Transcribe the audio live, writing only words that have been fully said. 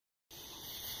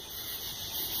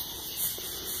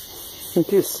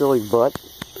You silly butt.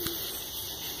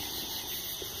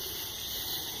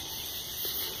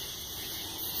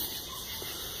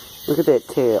 Look at that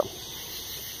tail.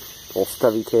 Little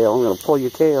stubby tail. I'm going to pull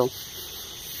your tail.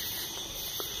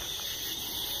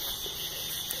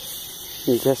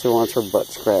 And Jessie wants her butt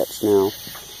scratched now.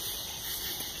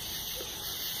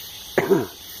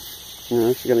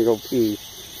 No, she's going to go pee.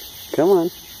 Come on.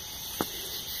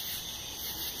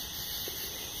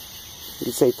 You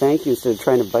can say thank you instead of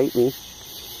trying to bite me.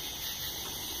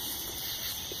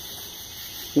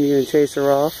 You going to chase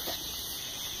her off?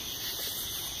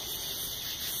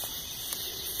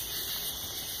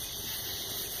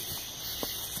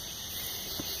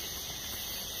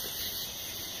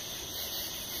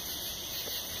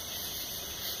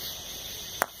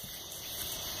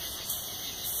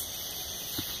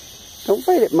 Don't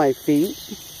bite at my feet.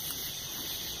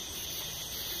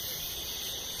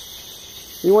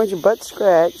 You want your butt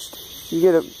scratched, you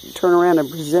gotta turn around and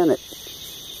present it.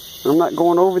 I'm not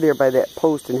going over there by that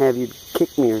post and have you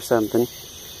kick me or something.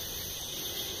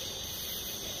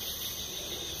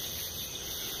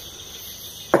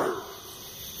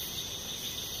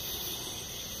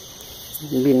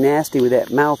 You'd be nasty with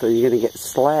that mouth or you're gonna get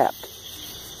slapped.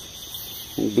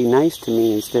 You'd be nice to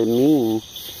me instead of mean.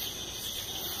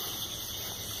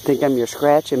 Think I'm your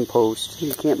scratching post.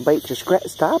 You can't bite your scratch.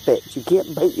 Stop it. You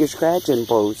can't bite your scratching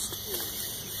post.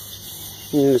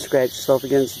 You're going to scratch yourself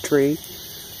against the tree.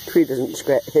 The tree doesn't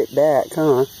hit back,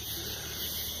 huh?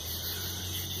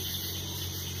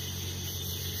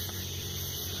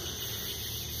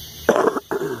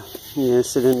 You're going to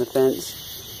sit in the fence.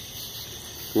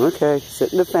 Okay,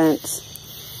 sit in the fence.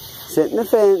 Sit in the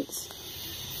fence.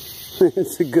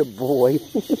 It's a good boy.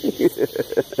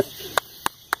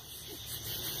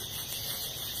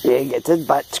 Yeah, he gets his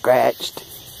butt scratched.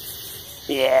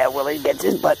 Yeah, Willie gets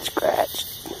his butt scratched.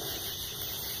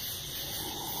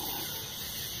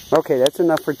 Okay, that's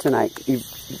enough for tonight. You've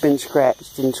been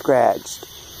scratched and scratched.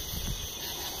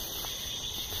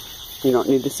 You don't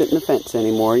need to sit in the fence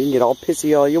anymore. You can get all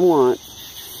pissy all you want.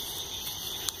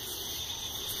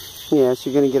 Yes,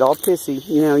 you're going to get all pissy.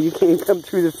 You know, you can't come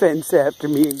through the fence after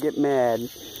me and get mad.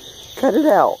 Cut it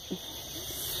out.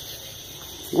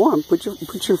 Go on, put your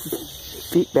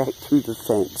feet back through the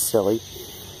fence, silly.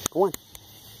 Go on,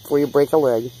 before you break a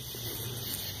leg.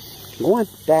 Go on,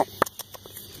 back,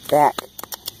 back.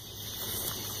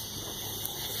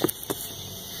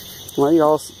 Well,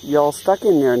 you're all stuck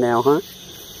in there now, huh?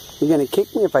 You're gonna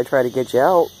kick me if I try to get you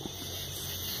out.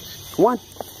 Come on,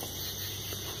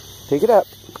 pick it up.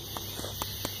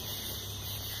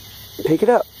 Pick it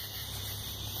up.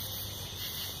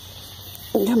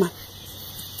 Come on.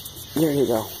 There you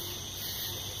go.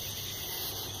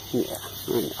 Yeah,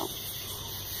 I know.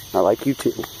 I like you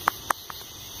too.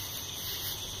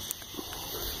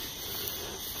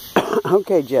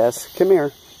 Okay, Jess, come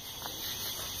here.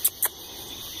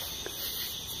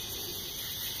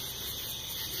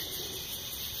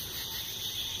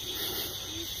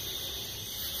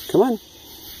 Come on.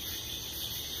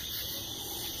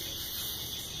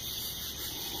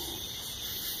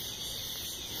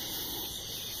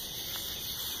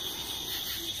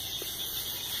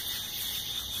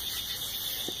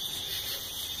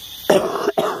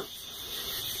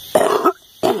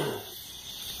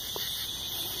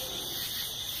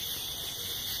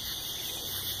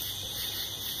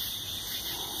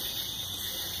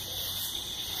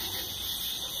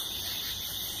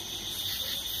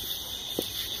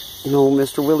 No,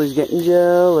 Mr. Willie's getting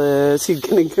jealous. He's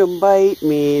gonna come bite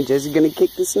me. Jessie's gonna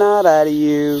kick the snot out of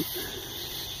you.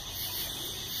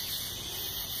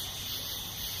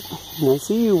 I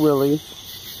see you, Willie.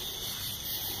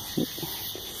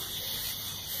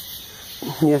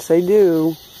 Yes, I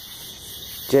do.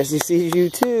 Jessie sees you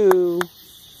too.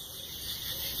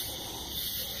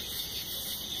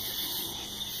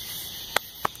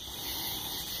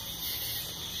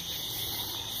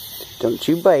 Don't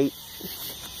you bite.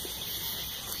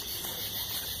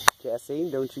 Jessie,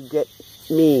 don't you get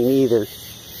mean either.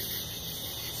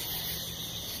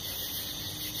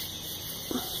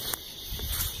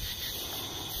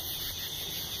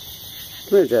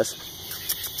 Come here, Jess.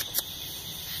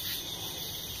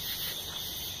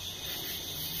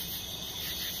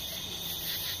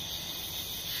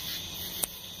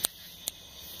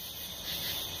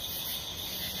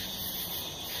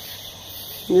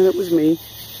 Yeah, that was me.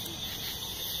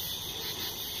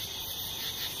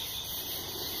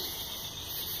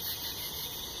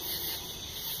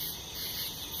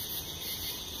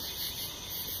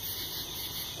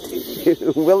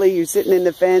 Willie, you're sitting in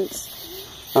the fence?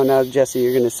 Oh, now, Jessie,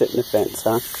 you're going to sit in the fence,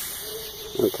 huh?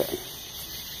 Okay.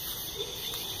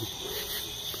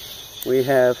 we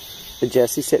have the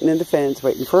Jessie sitting in the fence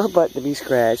waiting for her butt to be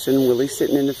scratched, and Willie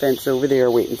sitting in the fence over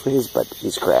there waiting for his butt to be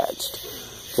scratched.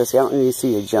 Jessie, I don't need to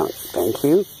see your junk. Thank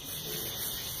you.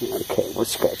 Okay, we'll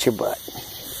scratch your butt.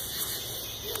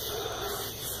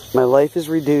 My life is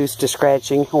reduced to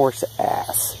scratching horse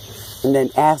ass. And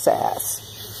then ass.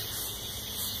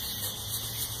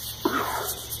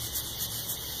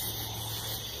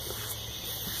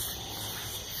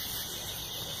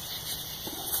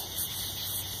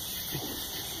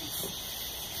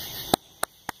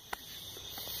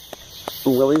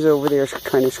 Willie's over there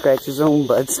trying to scratch his own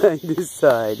butt side to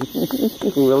side.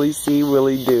 Willie see,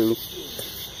 Willie do.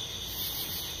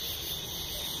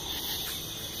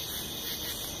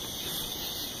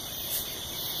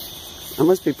 I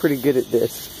must be pretty good at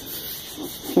this.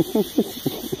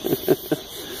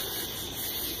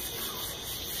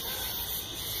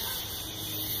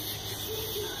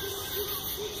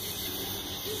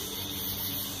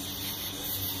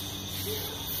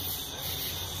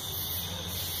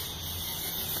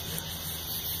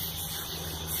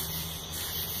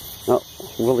 Oh,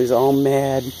 Willie's all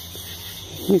mad.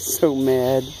 He's so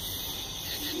mad.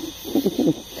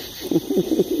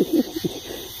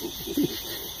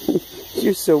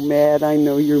 You're so mad. I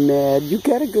know you're mad. You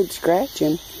got a good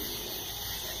scratching.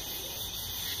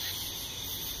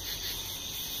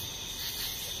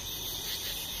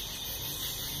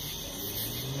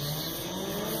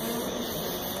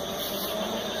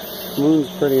 Moon's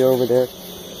pretty over there.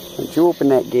 Don't you open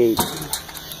that gate.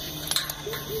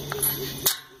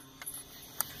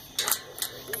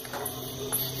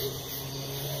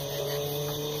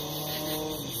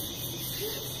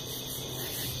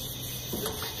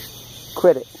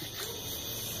 Quit it.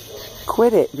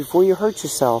 Quit it before you hurt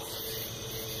yourself.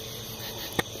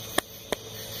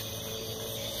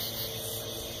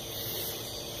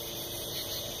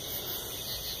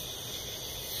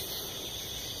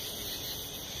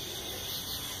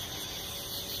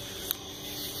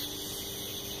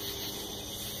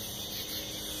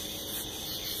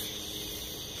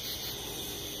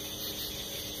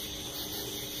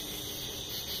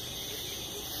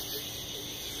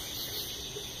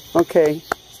 Okay,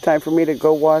 it's time for me to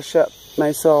go wash up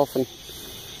myself and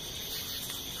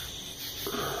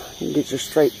get you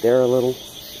straight there a little,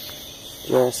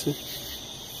 Jessie.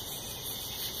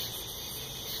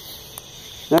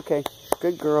 Okay,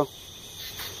 good girl.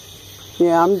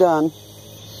 Yeah, I'm done.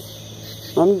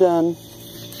 I'm done.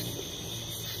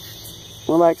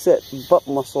 Relax that butt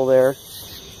muscle there.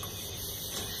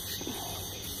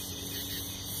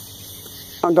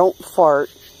 Oh, don't fart.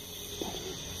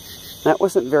 That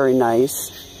wasn't very nice.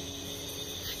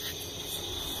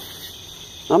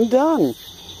 I'm done.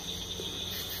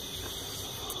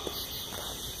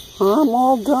 I'm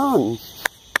all done.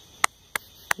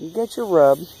 You get your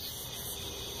rub.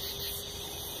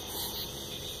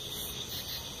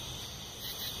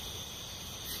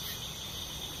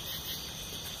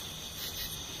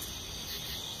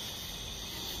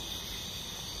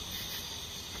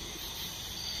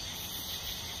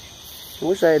 I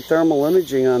wish I had thermal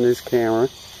imaging on this camera.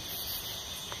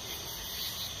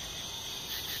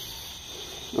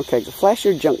 Okay, go flash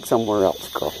your junk somewhere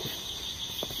else, girl.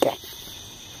 Okay.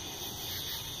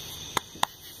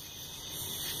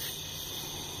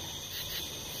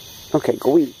 Okay,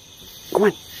 go eat. Come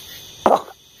on.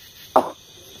 Oh. Oh.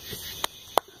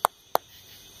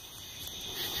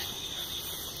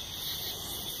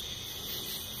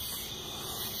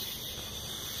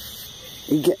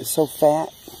 You're getting so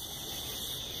fat.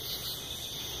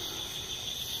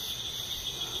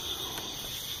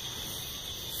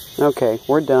 Okay,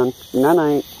 we're done.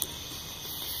 Night-night.